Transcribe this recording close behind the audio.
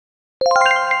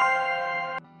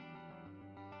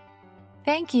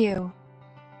Thank you.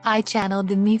 I channeled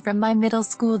the me from my middle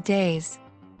school days.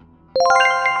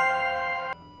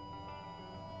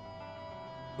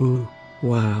 Ooh,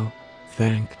 wow,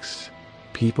 thanks.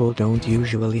 People don't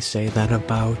usually say that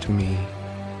about me.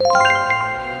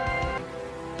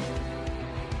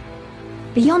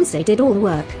 Beyonce did all the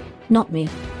work, not me.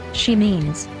 She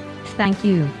means, thank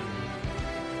you.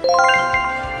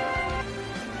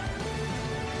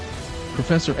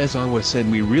 Professor Ezawa said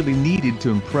we really needed to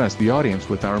impress the audience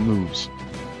with our moves.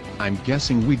 I'm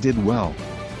guessing we did well.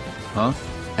 Huh?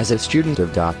 As a student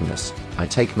of darkness, I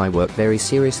take my work very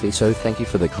seriously, so thank you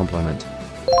for the compliment.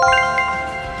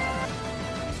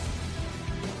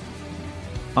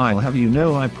 I'll have you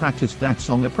know I practiced that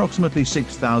song approximately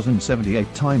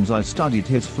 6,078 times. I studied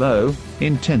his flow,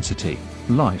 intensity,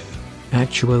 life.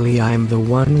 Actually, I'm the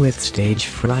one with stage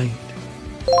fright.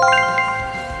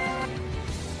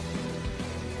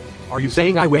 Are you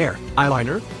saying I wear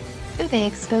eyeliner? So they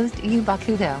exposed you,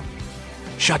 Bakudo.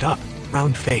 Shut up,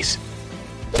 round face.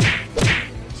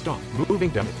 Stop moving,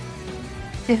 damn it.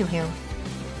 Suhu.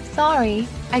 Sorry,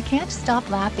 I can't stop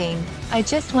laughing. I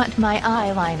just want my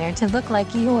eyeliner to look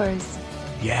like yours.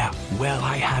 Yeah, well,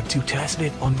 I had to test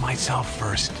it on myself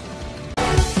first.